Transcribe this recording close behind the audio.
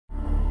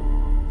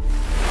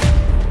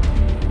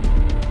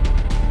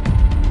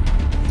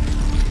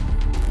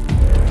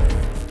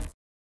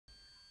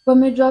But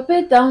me drop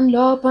it down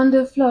low on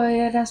the floor,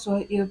 yeah, that's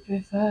what you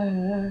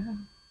prefer.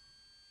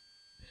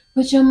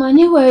 Put your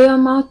money where your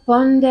mouth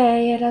on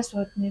there, yeah, that's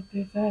what me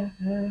prefer.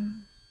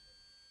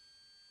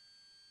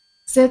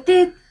 Set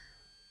it,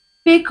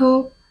 pick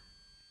up,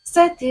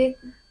 set it,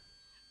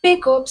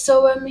 pick up,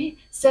 so when me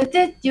set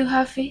it, you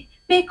have it.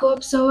 Pick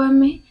up, so when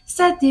me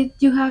set it,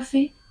 you have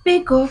it.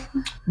 Pick up.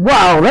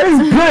 Wow, that is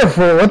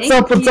beautiful. What's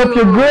up? What's up?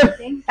 You're good.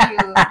 Thank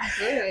you.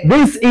 Good.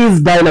 This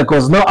is Dyana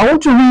Cods. Now, I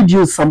want to read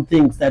you some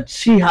things that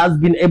she has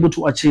been able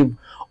to achieve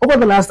over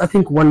the last, I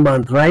think, 1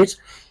 month, right?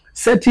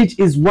 Set It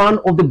is one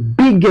of the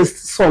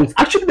biggest songs,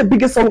 actually the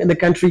biggest song in the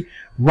country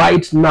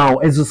right now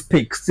as we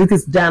speak. This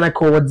is Dyana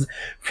Cods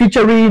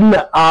featuring,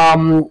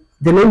 the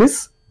name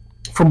is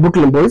from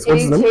Brooklyn Boys.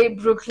 What's his name?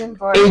 AJ Brooklyn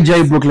Boys.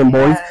 AJ Brooklyn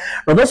Boys. Yeah.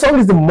 Now that song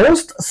is the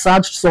most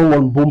searched song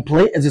on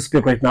Boomplay as you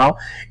speak right now.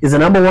 It's the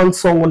 #1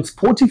 song on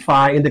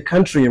Spotify in the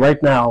country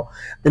right now.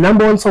 The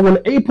 #1 song on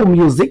Apple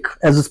Music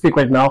as we speak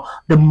right now.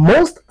 The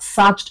most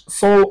searched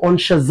song on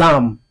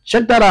Shazam.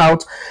 Check that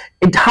out.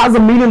 It has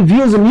 1 million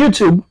views on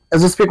YouTube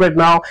as we speak right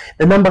now.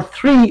 The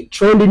 #3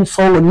 trending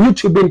song on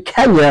YouTube in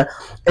Kenya,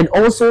 and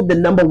also the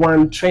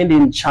 #1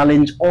 trending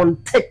challenge on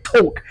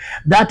TikTok.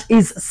 That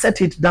is Set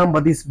It, done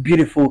by this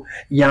beautiful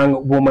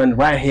young woman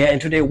right here.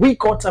 And today we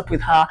caught up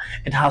with her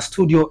at her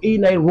studio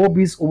in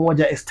Nairobi's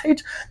Umoja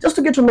Estate just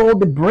to get to know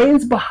the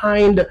brains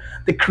behind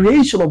the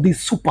creation of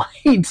these super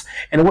hits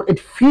and what it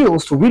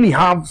feels to really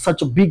have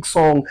such a big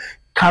song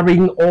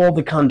carrying all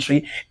the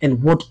country,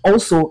 and what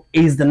also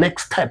is the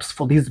next steps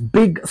for this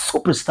big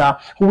superstar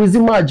who is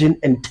emerging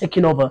and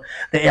taking over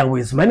the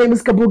airways. My name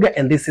is Kabuga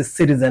and this is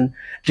Citizen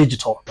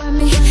Digital.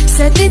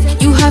 Set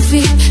it, you have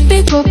it.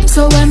 Pick up,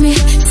 so when me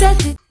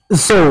set it.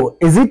 So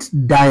is it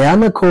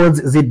Dyana Cods?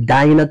 Is it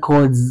Dyana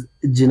Cods?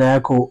 Jina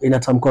yako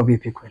inatamkwa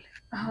vipi kweli?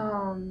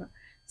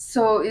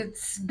 So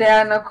it's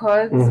Dyana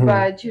Cods,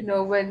 but you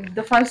know, when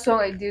the first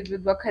song I did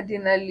with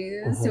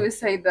Wakadinali,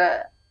 suicide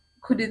that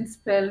couldn't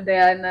spell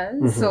Diana,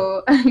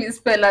 so I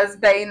spell as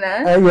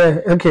Dyana.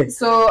 Yeah, okay.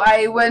 So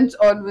I went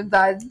on with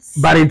that.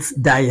 But it's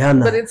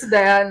Dyana. But it's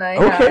Diana.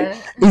 Okay.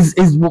 Yeah. Is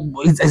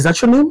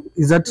that your name?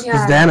 Is that is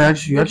Diana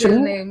actually your actual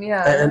name?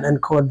 Yeah.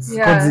 And Cods.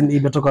 Yeah. Cods in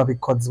Ibetoka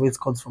Cods. Where it's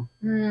Cods from?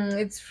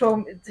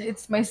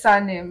 It's my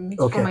surname.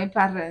 It's from my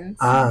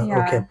parents.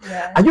 Okay.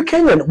 Yeah. Are you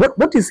Kenyan?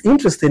 What is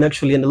interesting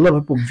actually, and a lot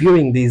of people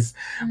viewing this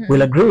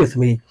will agree with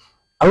me.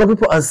 A lot of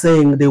people are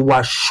saying they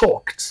were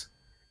shocked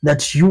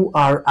that you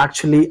are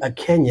actually a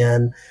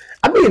Kenyan.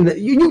 I mean,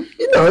 you know,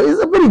 it's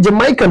a very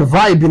Jamaican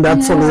vibe in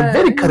that song. It's a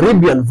very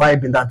Caribbean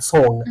vibe in that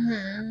song.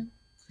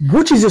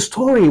 Which is your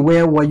story?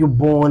 Where were you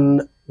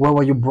born? Where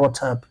were you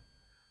brought up?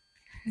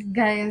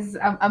 Guys,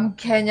 I'm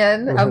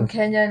Kenyan. I'm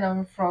Kenyan.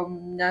 I'm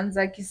from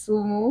Nyanza,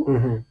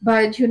 Kisumu.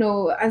 But you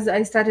know, as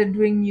I started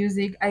doing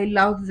music, I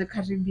loved the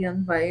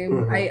Caribbean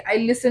vibe. I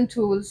listened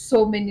to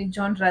so many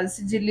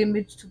genres,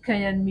 limit to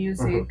Kenyan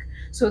music.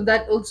 So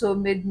that also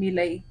made me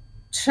like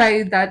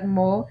try that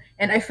more,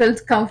 and I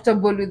felt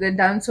comfortable with the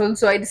dancehall,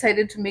 so I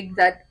decided to make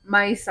that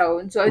my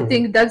sound. So I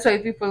think that's why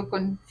people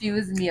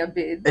confuse me a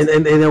bit. And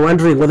they're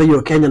wondering whether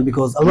you're Kenyan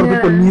because a lot of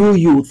people knew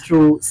you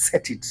through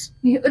Set It.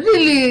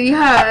 Really?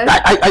 Yeah.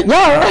 A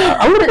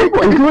lot of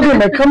people, including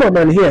my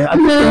cameraman here, I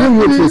think they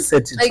knew you through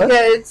Set It. I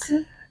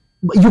get.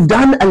 But you've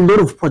done a lot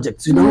of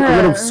projects, you've done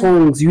a lot of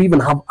songs, you even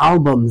have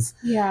albums.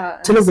 Yeah.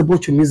 Tell us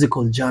about your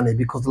musical journey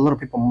because a lot of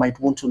people might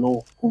want to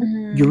know who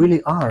you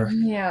really are.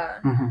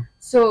 Yeah.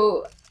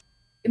 So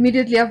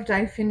immediately after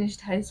I finished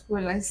high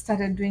school, I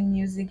started doing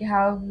music. I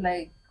have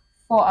like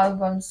 4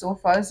 albums so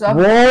far. So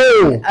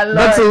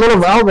that's a lot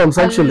of albums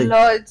actually. A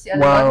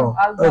lot of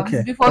albums.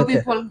 Okay. Before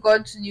people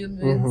got new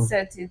music,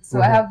 Set It.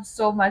 So I have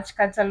so much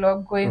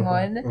catalog going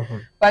on.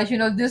 But you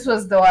know, this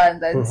was the one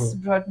that's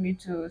brought me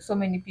to so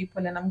many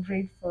people, and I'm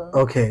grateful.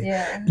 Okay.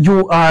 Yeah.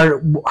 You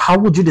are. How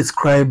would you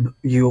describe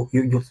your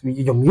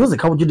music?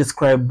 How would you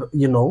describe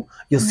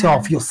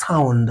yourself, your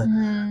sound?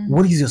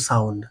 What is your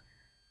sound?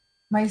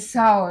 My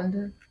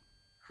sound.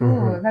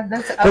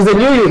 That's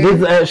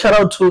shout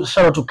out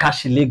to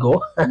Kashi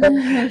Lego.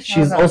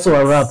 She's also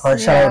a rapper.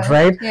 Shout out,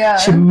 right? Yeah.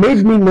 She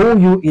made me know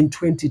you in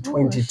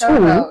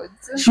 2022.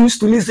 She used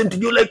to listen to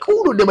you like,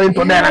 oh, they were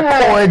into Dyana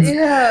Cods.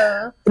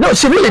 Yeah. No,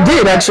 she really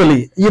did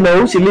actually. You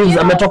know, she lives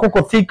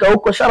Ametokoko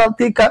Thika, shout out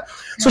Thika.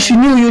 So she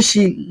knew you,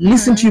 she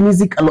listened to your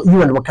music a lot,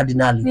 you and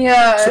Wakadinali.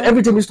 Yeah. So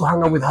every time we used to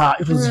hang out with her,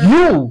 it was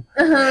you.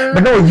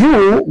 But now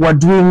you were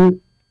doing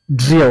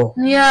drill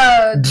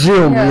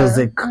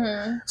music.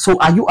 So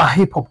are you a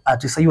hip hop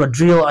artist? Are you a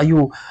drill? Are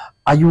you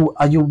a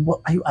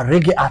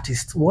reggae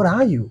artist? What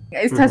are you?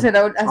 I started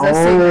out as a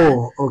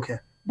singer. Okay.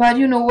 But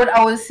you know what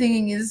I was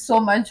singing is so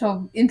much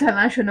of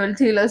international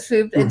Taylor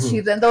Swift and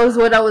shit, and that was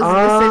what I was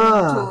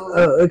listening to.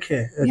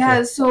 Okay.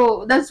 Yeah,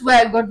 so that's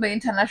where I got my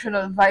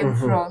international vibe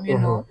from, you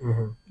know.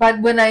 But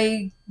when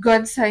I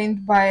got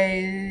signed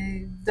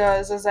by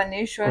the Zoza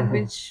Nation,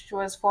 which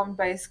was formed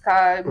by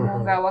Ska,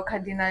 Munga,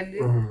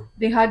 Wakadinali,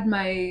 they had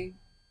my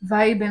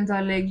vibe, and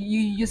they're like,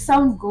 you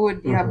sound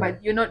good, yeah,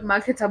 but you're not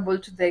marketable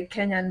to the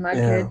Kenyan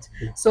market.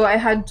 So I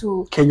had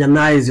to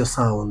Kenyanize your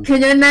sound.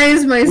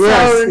 Kenyanize my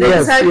sound.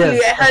 Yes, exactly.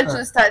 yes. I had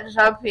to start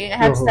rapping. I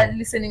had to start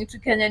listening to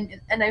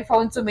Kenyan, and I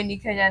found so many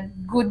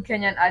good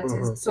Kenyan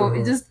artists. So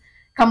it just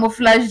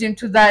camouflaged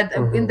into that.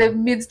 In the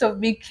midst of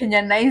me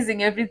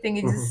Kenyanizing everything,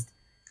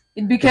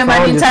 it became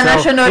an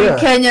international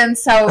Kenyan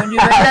sound. You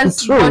know,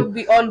 that's what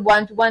we all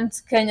want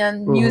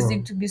Kenyan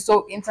music to be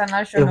so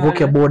international.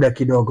 Evuke border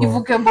kidogo.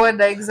 Evuke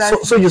border,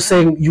 exactly. So you're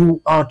saying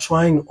you are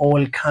trying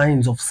all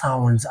kinds of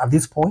sounds at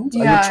this point?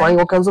 Yeah, are you trying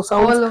all kinds of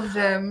sounds? All of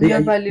them.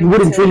 You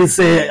wouldn't really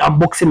say I'm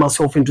boxing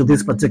myself into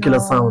this particular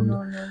sound.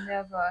 No,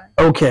 never.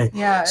 Okay.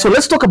 Yeah. So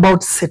let's talk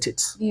about Set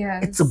It. Yeah.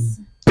 It's a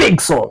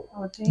big song.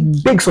 Oh,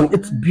 big song.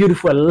 It's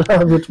beautiful. I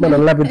love it, man. I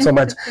love it so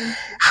much.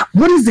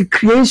 What is the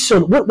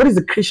creation? What is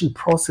the creation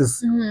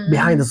process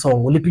behind the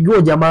song?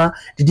 Ulipigiwa jamaa?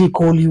 Did he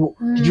call you?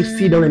 Did you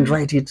sit down and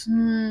write it?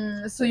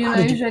 So you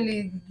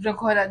usually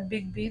record at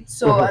Big Beat.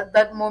 So at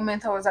that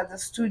moment I was at the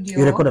studio.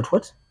 You record at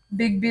what?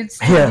 Big Beat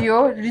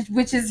Studio,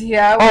 which is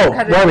here.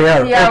 Where we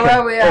are. Yeah,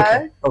 where we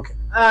are. Okay.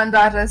 And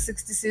at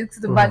 66,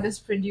 the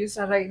baddest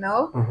producer right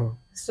now.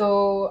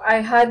 So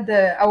I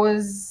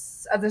was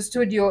at the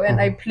studio and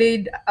I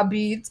played a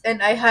beat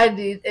and I had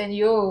it and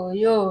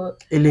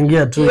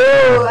Ilingia too.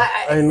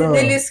 I know.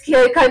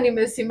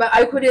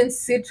 I couldn't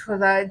sit for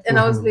that and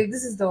I was like,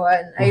 this is the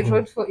one. I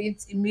wrote for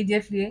it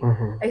immediately.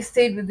 I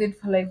stayed with it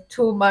for like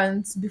 2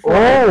 months before.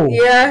 For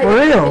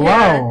real?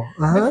 Wow.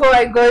 Before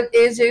I got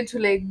AJ to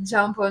like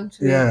jump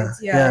onto it.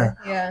 Yeah.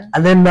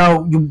 And then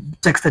now you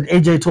texted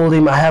AJ, told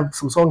him I have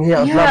some song here.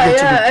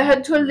 I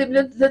had told him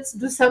let's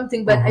do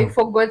something, but I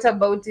forgot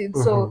about it.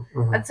 So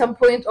at some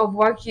point of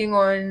working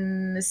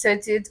on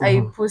Set It,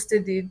 I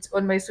posted it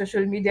on my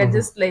social media,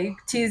 just like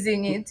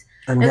teasing it.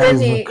 And then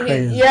he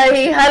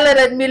hollered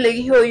at me like,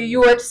 you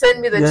want to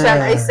send me the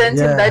track? I sent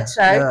him that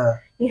track.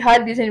 He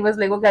had it and he was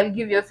like, okay, I'll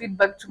give you a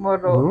feedback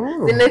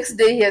tomorrow. The next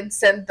day he had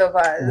sent the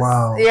verse.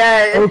 Wow.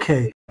 Yeah.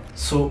 Okay.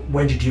 So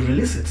when did you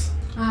release it?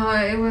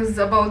 It was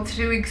about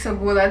 3 weeks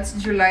ago. That's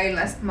July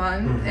last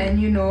month. And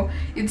you know,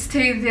 it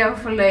stayed there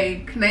for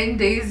like 9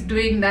 days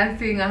doing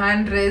nothing,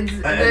 hundreds.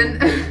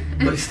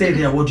 But stay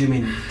there, what do you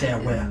mean? There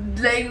where?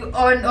 Like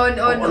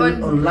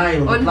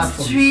online, on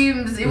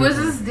streams. It was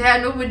just there,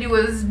 nobody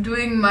was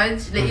doing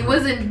much. Like it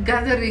wasn't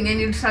gathering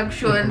any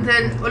traction. And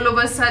then all of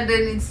a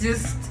sudden it's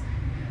just,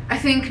 I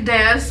think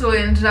Diaso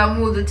and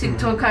Ramu, the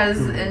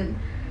TikTokers, and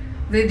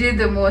they did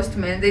the most,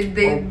 man.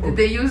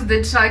 They used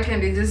the track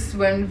and it just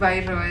went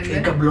viral.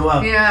 It can blow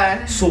up.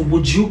 Yeah. So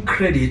would you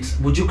credit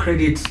the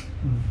TikTokers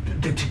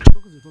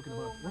you're talking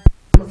about?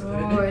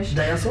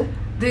 Diaso?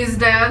 There's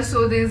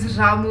Diaso, there's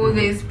Ramu,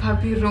 there's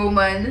Papi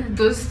Roman.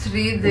 Those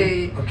three,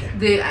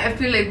 I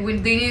feel like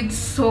they need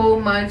so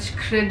much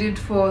credit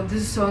for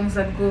these songs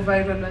that go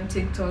viral on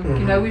TikTok. You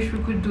know, I wish we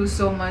could do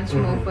so much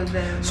more for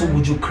them. So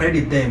would you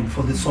credit them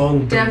for the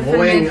song?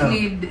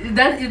 Definitely.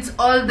 That it's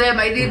all them.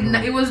 I did.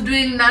 It was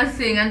doing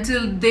nothing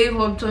until they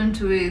hopped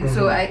onto it.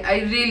 So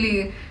I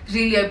really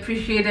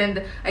appreciate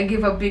and I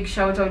give a big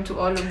shout out to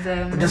all of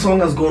them. The song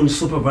has gone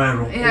super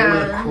viral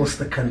all across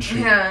the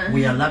country.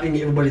 We are loving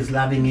it, everybody's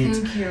loving it.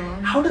 Thank you.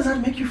 How does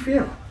that make you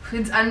feel?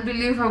 It's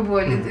unbelievable.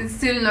 It's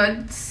still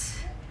not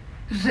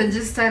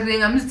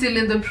registering. I'm still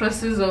in the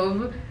process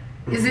of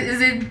is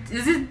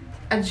it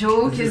a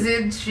joke? Is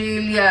it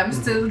real? Yeah, I'm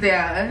still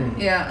there.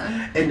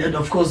 Yeah. And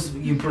of course,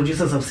 you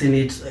producers have seen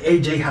it.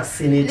 AJ has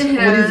seen it.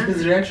 What is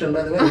his reaction,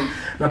 by the way?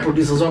 The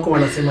producers wako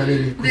wanasema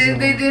nini?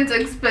 They didn't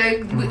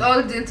expect. We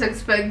all didn't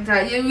expect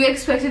that. Yeah, we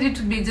expected it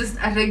to be just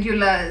a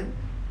regular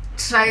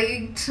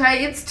try.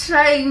 It's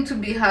trying to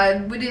be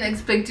hard. We didn't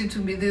expect it to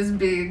be this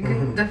big.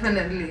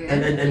 Definitely.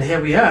 And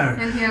here we are.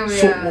 And here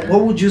we are. So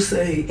what would you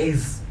say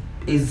is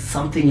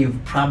something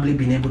you've probably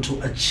been able to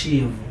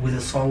achieve with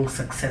the song's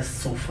success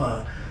so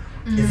far?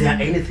 Is there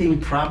anything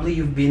probably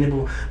you've been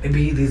able,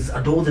 maybe there's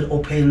a door that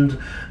opened,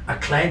 a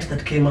client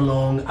that came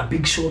along, a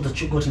big show that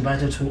you got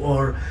invited to,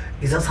 or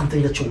is that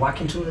something that you're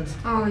working towards?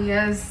 Oh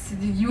yes,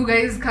 you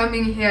guys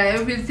coming here,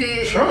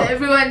 everything,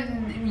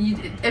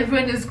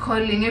 everyone is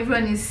calling,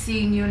 everyone is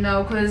seeing you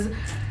now, because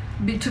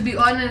to be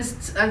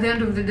honest, at the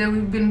end of the day,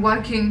 we've been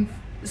working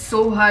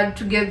so hard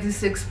to get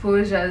this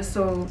exposure,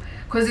 so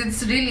because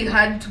it's really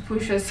hard to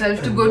push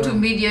yourself to go to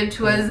media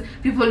tours.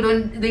 People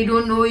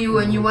don't know you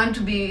and you want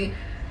to be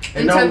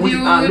and interviewed, now we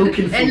are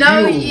looking for you.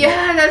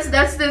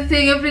 That's the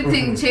thing.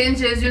 Everything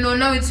changes, you know.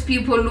 Now it's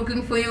people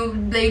looking for you.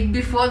 Like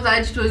before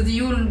that, it was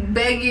you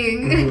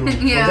begging,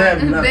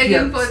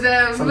 begging for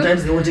them.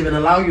 Sometimes they won't even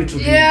allow you to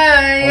be on the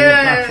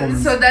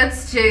platforms. So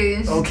that's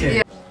changed. Okay.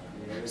 Yeah.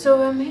 So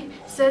when me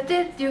set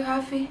it, you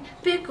have to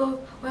pick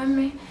up. When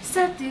me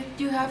set it,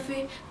 you have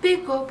to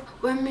pick up.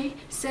 When me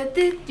set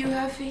it, you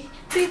have to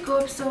pick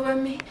up. So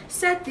when me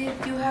set it,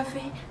 you have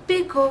to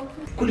pick up.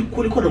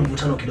 Kulikuwa na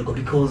mvutano kidogo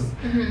because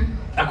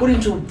according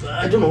to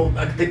I don't know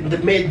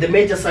the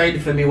major side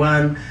Femi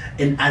One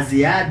and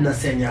Aziad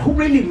Nasenya, who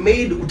really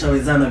made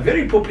Utawezana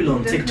very popular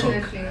on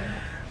TikTok.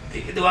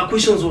 there were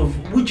questions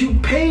of, would you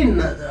pain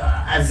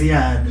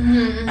Aziad?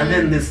 And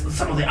then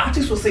some of the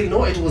artists were saying,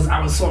 no, it was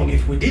our song.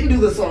 If we didn't do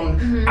the song,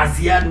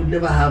 Aziad would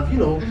never have, you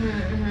know.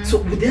 So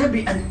would there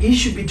be an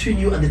issue between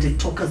you and the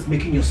TikTokers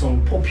making your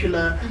song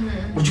popular?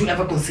 Would you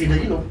ever consider,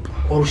 you know,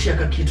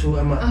 Orushiaka Kitu?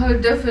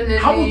 Oh, definitely.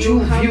 How would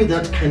you view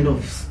that kind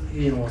of,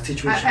 you know,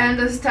 situation? I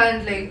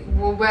understand like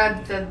where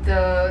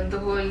the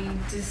whole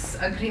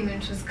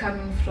disagreement was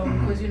coming from,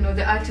 because you know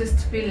the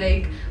artists feel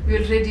like we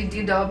already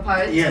did our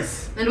part.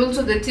 Yes. And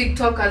also the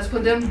TikTokers, for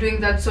them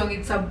doing that song,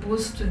 it's a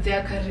boost to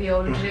their career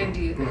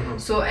already.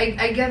 So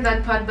I get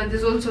that part, but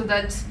there's also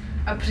that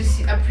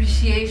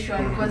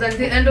appreciation, because at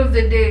the end of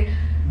the day,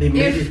 They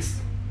made if it.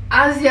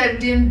 Asia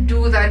didn't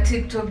do that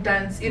TikTok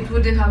dance, it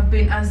wouldn't have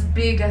been as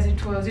big as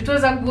it was. It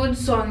was a good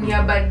song,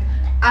 yeah, but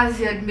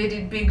Asia made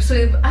it big. So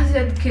if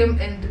Asia came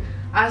and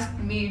asked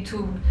me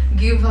to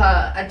give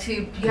her a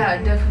tip,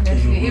 yeah,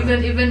 definitely,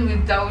 even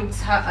without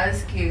her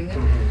asking.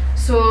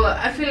 So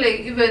I feel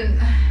like even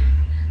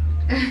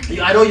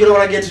I know you don't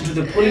want to get into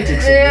the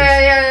politics.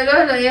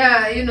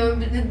 yeah, you know,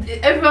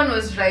 everyone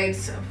was right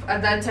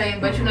at that time,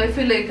 but you know, I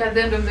feel like at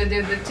the end of the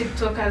day, the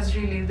TikTokers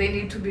really, they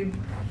need to be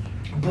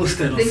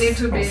boosted. They need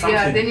to be,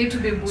 yeah, they need to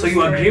be boosted. So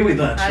you agree with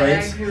that, right?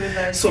 I agree with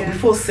that. So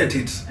before Set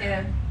It,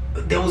 yeah,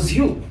 there was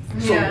you.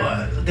 So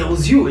there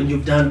was you, and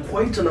you've done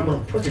quite a number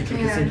of projects.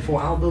 Like you said,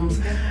 4 albums.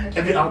 Definitely.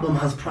 Every album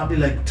has probably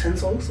like 10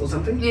 songs or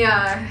something.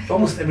 Yeah.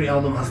 Almost every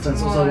album has 10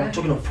 songs. So we're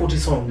talking of 40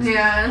 songs.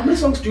 Yeah. How many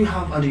songs do you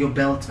have under your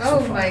belt so far?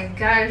 Oh my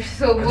gosh,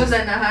 so more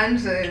than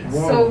 100. Wow,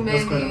 so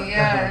that's quite many, a-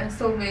 yeah,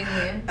 so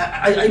many.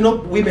 I know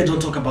women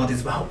don't talk about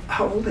this, but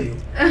how old are you?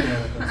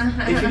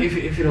 Yeah,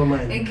 if you don't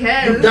mind. I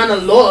guess. You've done a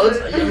lot.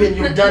 I mean,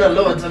 you've done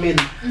a lot. I mean,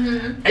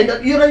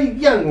 and you're a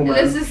young woman.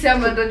 Let's just say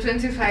I'm under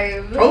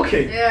 25.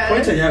 Okay, Yeah.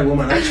 quite a young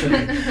woman actually.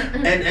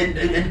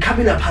 and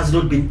coming up has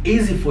not been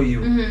easy for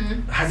you.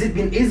 Has it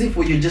been easy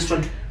for you just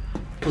trying to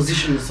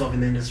position yourself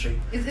in the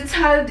industry? It's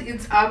hard,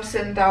 it's ups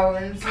and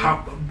downs.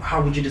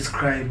 How would you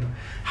describe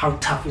how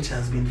tough it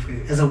has been for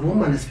you as a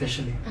woman,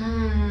 especially?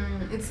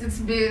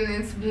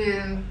 It's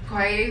been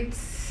quite.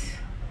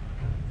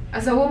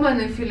 As a woman,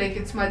 I feel like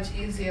it's much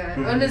easier,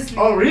 honestly.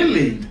 Oh,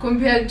 really?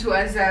 Compared to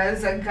as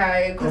a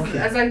guy, because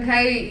as a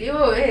guy,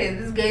 hey,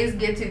 these guys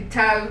get it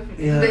tough.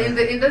 Yeah. In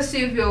the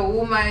industry, if you're a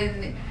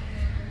woman,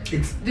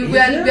 we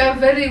are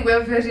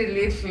very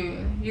little,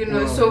 you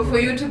know. So for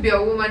you to be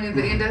a woman in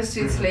the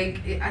industry, it's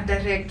like a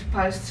direct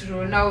pass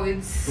through. Now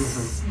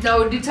it's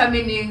now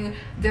determining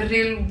the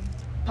real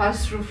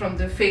pass through from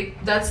the fake.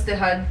 That's the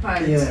hard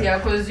part. Yeah,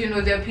 because you know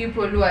there are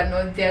people who are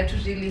not there to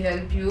really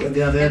help you.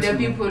 They are there and there to are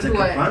people take who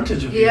are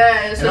advantage of you.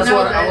 Yeah, and so that's now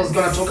what I was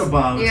gonna talk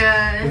about.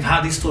 Yeah, we've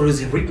had these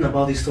stories. You've written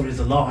about these stories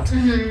a lot.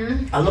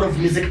 A lot of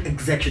music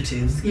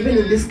executives, even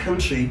in this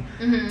country,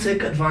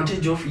 take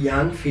advantage of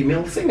young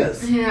female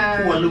singers who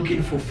are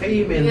looking for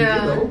fame. And you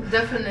know,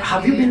 definitely.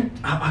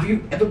 Have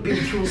you ever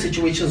been through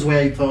situations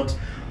where you thought,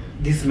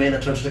 these men are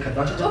trying to take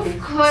advantage of me?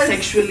 Course,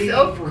 sexually,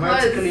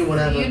 romantically,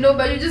 whatever. You know,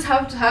 but you just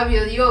have to have you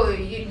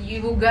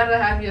gotta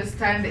have your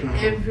stand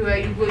everywhere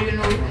you go. You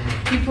know,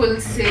 people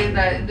say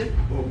that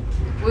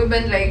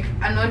women like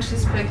are not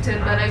respected,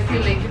 but I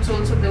feel like it's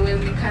also the way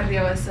we carry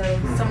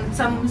ourselves.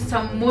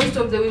 Some most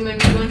of the women,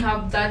 we don't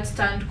have that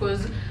stand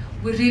because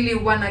we really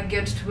wanna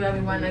get to where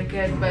we wanna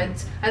get.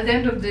 But at the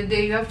end of the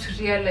day, you have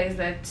to realize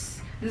that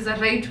there's a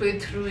right way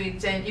through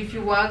it, and if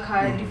you work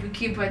hard, if you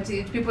keep at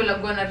it, people are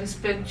gonna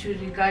respect you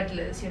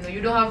regardless. You know, you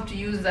don't have to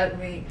use that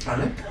way. I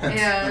like that.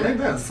 Yeah. I like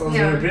that. Sounds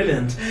very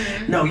brilliant.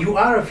 Now, you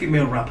are a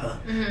female rapper,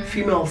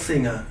 female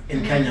singer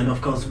in Kenya, and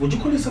of course, would you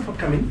call yourself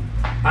upcoming?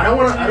 I don't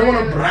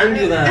wanna brand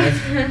you that.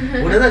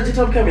 When is that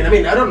upcoming? I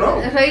mean, I don't know.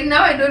 Right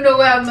now, I don't know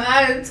where I'm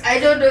at. I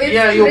don't know.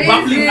 It's you're crazy.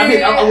 bubbling. I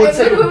mean, I would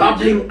say you're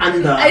bubbling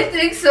under. I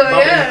think so.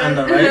 Bubbling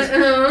under,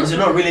 right? Because you're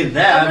not really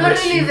there. I'm not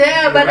really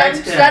there, but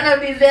I'm trying to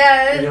be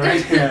there. You're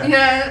right here.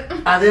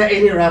 Yeah. Are there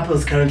any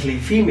rappers currently,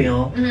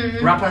 female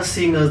rapper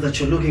singers that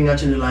you're looking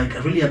at and you're like, I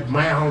really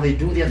admire how they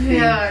do their thing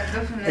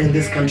definitely. in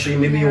this country?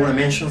 Maybe you want to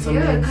mention some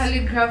names?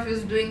 Calligraph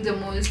is doing the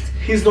most.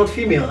 He's not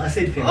female. I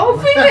said female. Oh,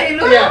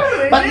 female.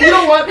 Yeah, but you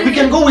know what? We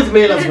can go with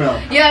male as well.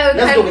 Yeah,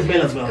 let's go with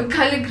male as well.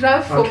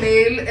 Calligraph for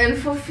male, and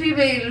for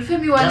female,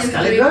 Femi1 is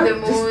doing the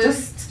most.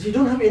 Just, you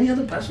don't have any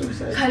other passion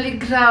besides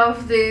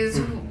Calligraph. There's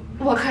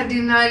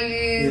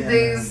Wakadinali.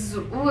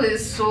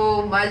 There's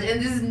so much,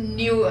 and these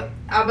new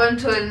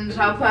Arbantone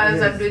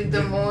rappers are doing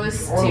the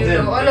most. All of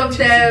them. All of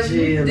them.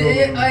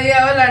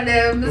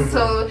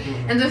 So,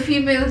 and the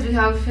females, we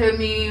have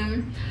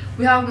Femi,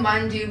 we have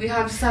Mandy, we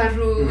have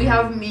Saru, we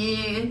have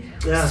me.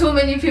 So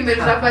many female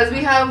rappers.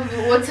 We have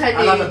what's her name?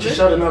 I love that you're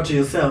shouting out to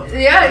yourself.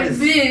 Yeah, it's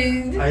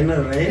big. I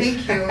know, right?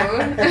 Thank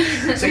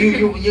you. So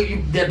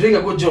you they're doing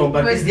a good job,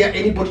 but is there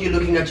anybody you're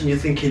looking at and you're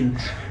thinking,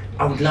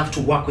 I would love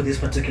to work with this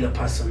particular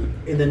person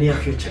in the near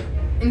future?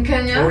 In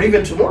Kenya? Or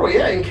even tomorrow,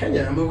 in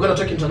Kenya. And we're going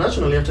to talk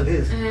internationally after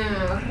this.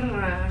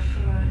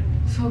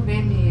 So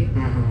many.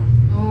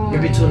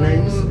 Maybe 2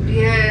 names?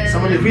 Yeah.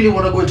 Someone you really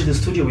want to go into the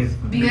studio with?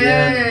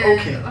 Yeah.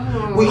 Okay.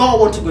 We all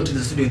want to go into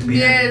the studio with Bien.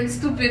 Yeah,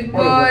 stupid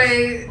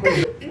boy.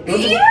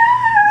 Yeah.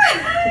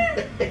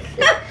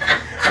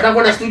 And I'm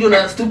gonna studio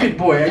now, stupid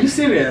boy. Are you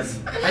serious?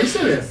 Are you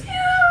serious?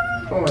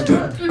 Oh my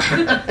god.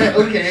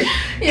 Okay.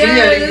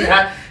 Clearly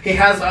he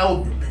has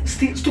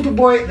stupid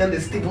boy, then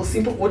there's Steve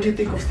Simple. What do you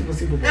think of Steve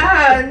Simple? No,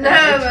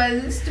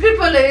 man.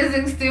 People are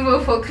using Steve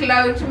for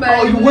clout, man.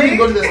 Oh, you wouldn't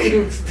go to the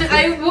studio?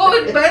 I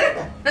would,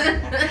 but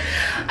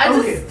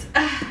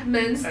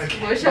man,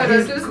 Steve, shout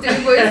out to Steve,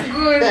 is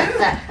good.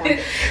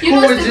 You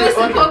know, Steve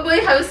Simple boy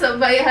has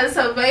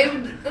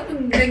survived the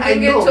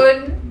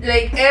reggaeton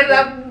like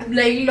era,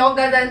 like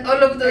longer than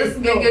all of those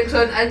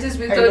reggaeton artists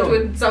we thought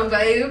would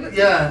survive.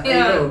 Yeah, I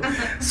know.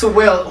 So,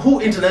 well, who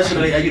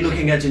internationally are you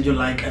looking at and you're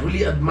like, I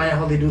really admire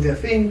how they do their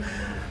thing.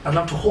 I'd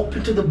love to hop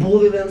into the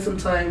booth with them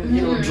sometime,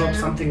 you know, drop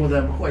something with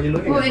them. Who are you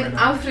looking at? In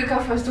Africa,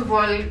 first of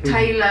all,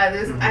 Tyler,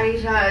 there's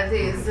Aira,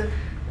 there's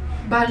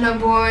Burna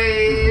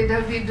Boy,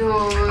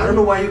 Davido. I don't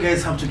know why you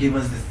guys have to give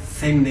us the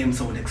same names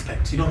I would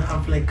expect. You don't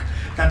have like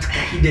that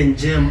hidden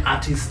gem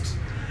artist.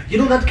 You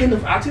know that kind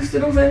of artist, you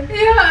know what I'm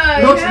saying? Yeah.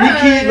 Not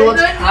Nicki, not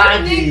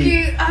Cardi.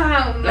 Nicki.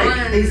 Oh, man.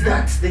 Like there's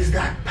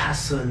that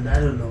person. I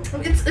don't know.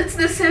 It's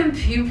the same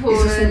people.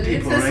 It's the same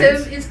people, it's the right?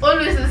 same. It's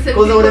always the same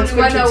people. Because I would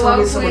expect you to tell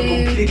me someone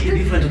completely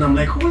different, and I'm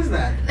like, who is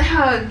that?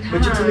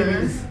 But you're telling me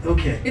this.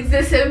 Okay. It's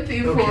the same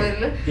people.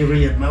 Okay. You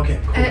really admire. Okay.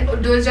 Cool.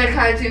 Doja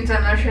Cat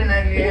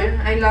internationally.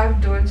 Yeah. I love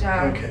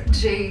Doja. Okay.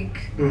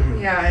 Drake.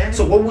 Yeah.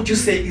 So what would you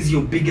say is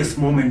your biggest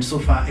moment so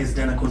far as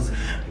Dyana Cods?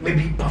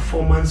 Maybe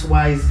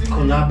performance-wise,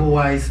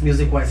 collabo-wise,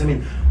 music-wise. I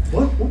mean,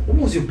 what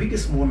was your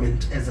biggest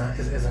moment as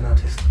an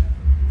artist?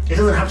 It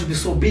doesn't have to be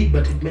so big,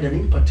 but it made an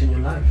impact in your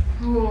life.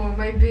 Oh,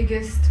 my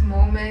biggest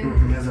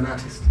moment as an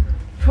artist.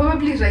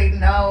 Probably right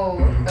now.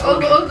 All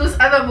those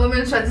other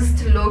moments are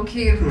just low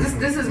key.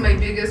 This is my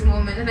biggest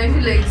moment, and I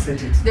feel like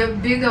there are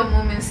bigger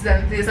moments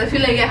than this. I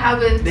feel like I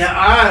haven't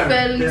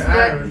felt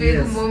that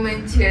big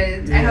moment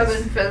yet. I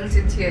haven't felt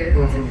it yet.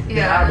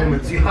 There are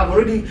moments. You have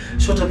already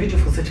shot a video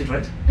for Set It,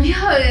 right?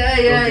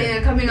 Yeah.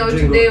 Coming out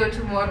today or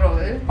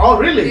tomorrow. Oh,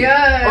 really?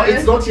 Yeah. Oh,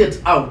 it's not yet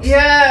out.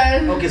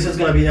 Yeah. Okay, so it's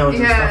gonna be out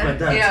and stuff like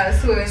that. Yeah.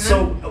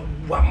 So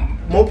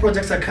more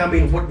projects are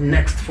coming. What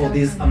next for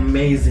this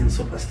amazing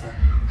superstar?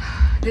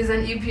 There's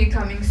an EP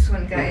coming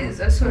soon, guys.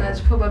 As soon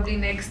as probably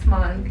next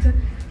month.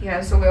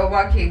 Yeah, so we're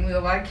working.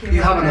 You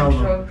have an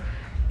album.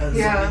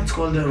 It's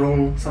called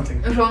Wrong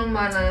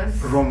Manners.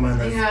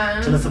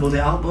 Yeah. Tell us about the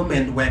album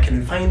and where can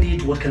we find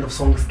it? What kind of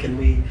songs can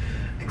we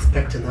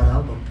expect in that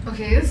album?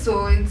 Okay,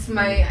 so it's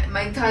my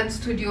third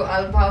studio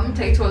album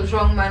titled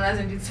Wrong Manners,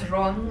 and it's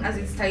wrong as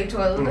it's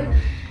titled.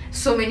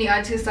 So many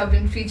artists have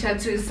been featured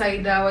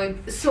suicide hour,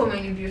 so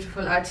many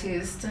beautiful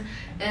artists,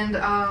 and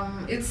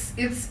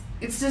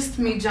it's just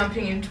me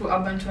jumping into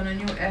Arbantone, a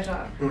new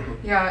era.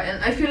 Yeah,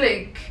 and I feel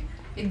like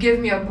it gave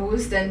me a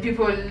boost, and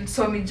people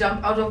saw me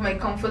jump out of my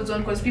comfort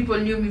zone because people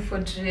knew me for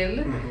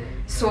drill.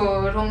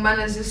 So Wrong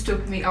Manners just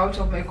took me out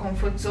of my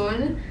comfort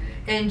zone,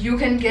 and you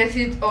can get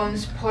it on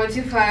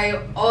Spotify,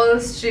 all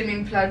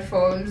streaming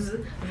platforms.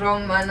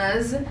 Wrong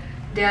Manners,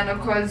 Dyana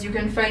Cods. You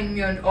can find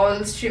me on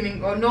all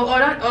streaming,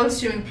 not all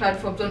streaming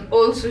platforms, on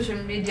all social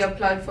media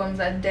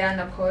platforms at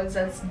Dyana Cods.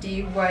 That's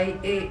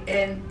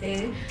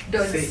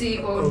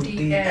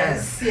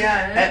DYANA.CODS.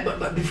 Yeah.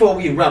 But before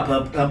we wrap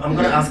up, I'm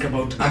gonna ask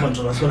about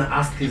Arbantone. I was gonna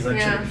ask this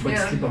actually before it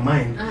slipped my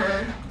mind.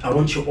 I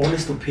want your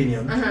honest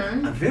opinion,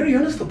 a very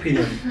honest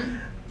opinion.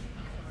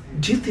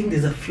 Do you think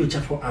there's a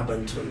future for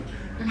Arbantone?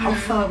 How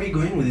far are we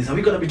going with this? Are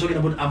we gonna be talking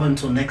about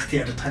Arbantone next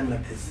year at a time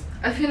like this?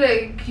 I feel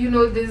like,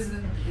 there's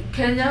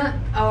Kenya,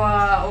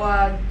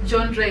 our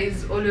genre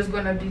is always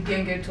gonna be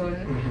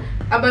gengeton.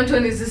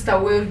 Arbantone is just a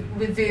wave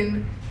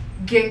within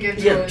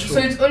gengeton. So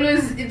it's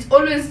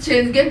always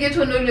changed.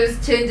 Gengeton always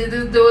changes.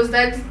 There was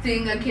that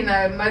thing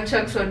Akina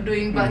Machax were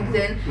doing back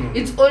then.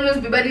 It's always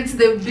but it's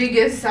the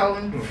biggest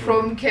sound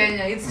from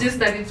Kenya. It's just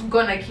that it's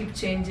gonna keep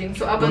changing.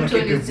 So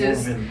Arbantone is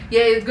just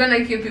it's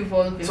gonna keep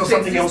evolving. So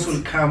something else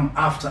will come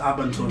after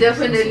Arbantone.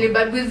 Definitely,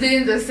 but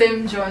within the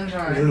same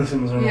genre. Within the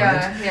same genre,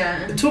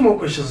 right? Two more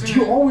questions. Do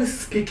you always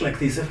speak like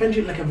this? I find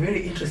you like a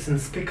very interesting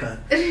speaker.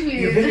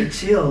 Really? You're very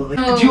chill.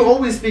 Like, do you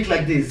always speak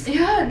like this?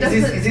 Yeah,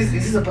 definitely. Is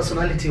this a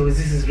personality, or is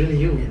this really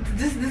you?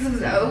 This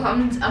is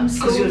I'm so.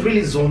 Because you're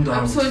really zoned out.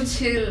 I'm so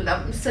chilled.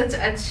 I'm such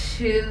a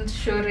chilled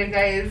shore,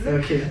 guys.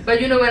 Okay.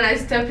 But when I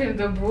step in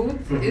the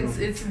booth,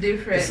 it's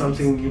different. It's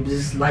something you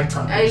just light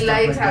up. I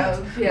light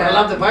up. Yeah. But I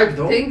love the vibe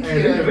though. Thank you.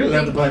 I really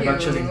love the vibe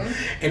actually.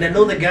 And I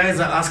know the guys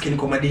are asking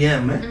kwa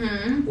DM.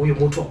 Huyu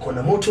mtu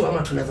akona moto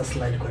ama tunaweza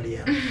slide kwa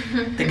DM.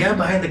 The guy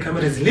behind the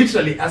camera is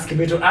literally asking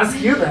me to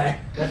ask you that.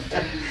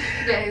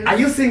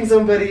 Are you seeing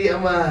somebody?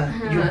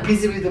 You're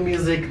busy with the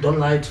music? Don't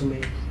lie to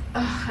me.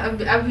 I've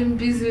been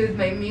busy with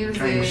my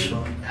music. I'm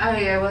sure.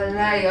 I will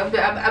lie.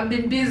 I've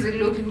been busy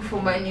looking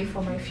for money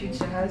for my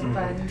future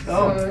husband.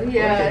 So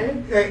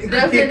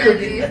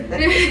definitely.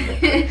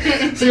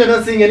 So you're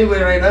not seeing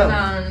anybody right now?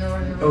 No.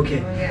 Okay.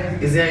 No, yeah.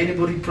 Is there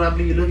anybody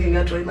probably you're looking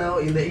at right now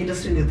in the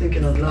industry and you're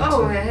thinking I'd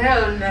love to?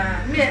 Hell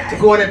nah. To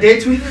go on a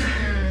date with?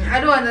 I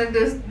don't want to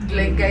just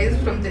like guys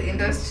from the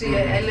industry.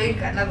 I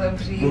like another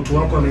breed. Mtu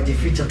wako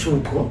amejificha tu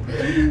huko.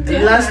 The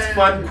last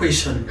fun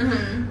question.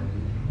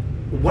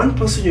 One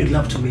person you'd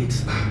love to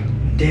meet,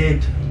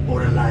 dead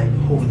or alive,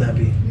 who would that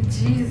be?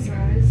 Jesus.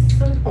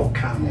 Oh,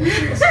 come on.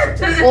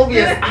 That's an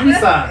obvious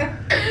answer.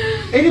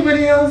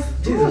 Anybody else?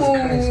 Jesus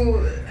Christ.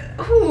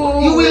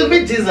 Who? You will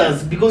meet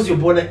Jesus because you're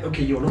born again.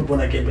 Okay, you're not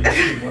born again, but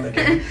you're born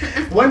again.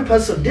 One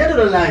person, dead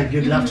or alive,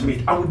 you'd love to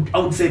meet. I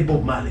would say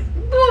Bob Marley.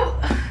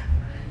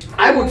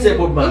 I would say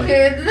Bob Marley.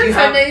 Okay, that's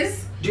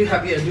nice. Do you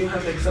have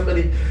like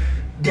somebody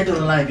dead or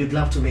alive you'd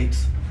love to meet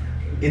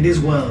in this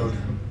world?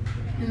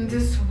 In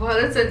this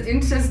world, that's an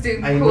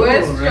interesting I know,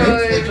 question.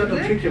 right? I'm trying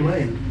to trick your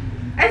mind.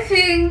 I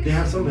think They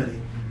have somebody.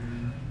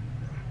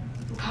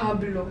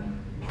 Pablo.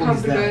 Who is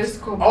Pablo that?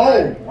 Escobar.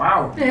 Oh,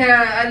 wow.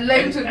 Yeah, I'd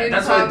like to meet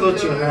That's why I Pablo.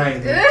 thought you were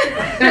right.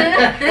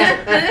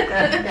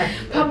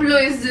 Pablo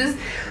is just.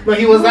 But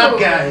he was that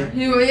guy.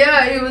 He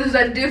was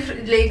a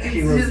different. Like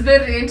he's very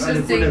how do you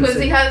interesting put it, because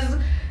he has.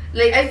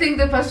 Like I think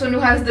the person who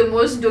has the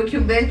most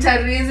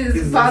documentaries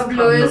is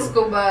Pablo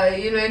Escobar.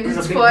 You know, and It's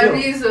a his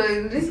big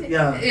stories.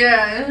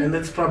 Yeah. And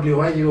that's probably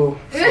why you.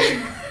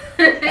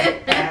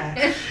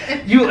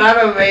 You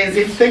are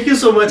amazing. Thank you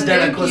so much,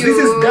 Dyana Cods. This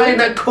is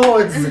Dyana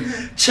Cods.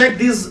 Check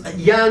this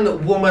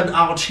young woman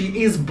out.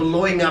 She is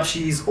blowing up.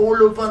 She is all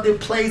over the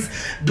place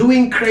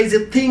doing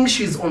crazy things.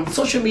 She's on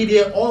social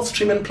media, all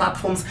streaming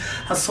platforms.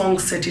 Her song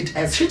Set It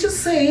As. She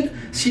just said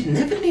she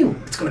never knew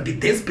it's gonna be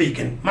this big.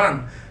 And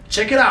man,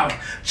 check it out.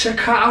 Check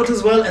her out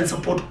as well and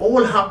support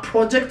all her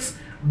projects.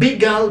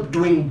 Big girl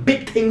doing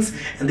big things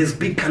in this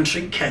big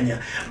country,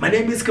 Kenya. My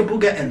name is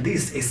Kabuga and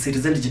this is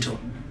Citizen Digital.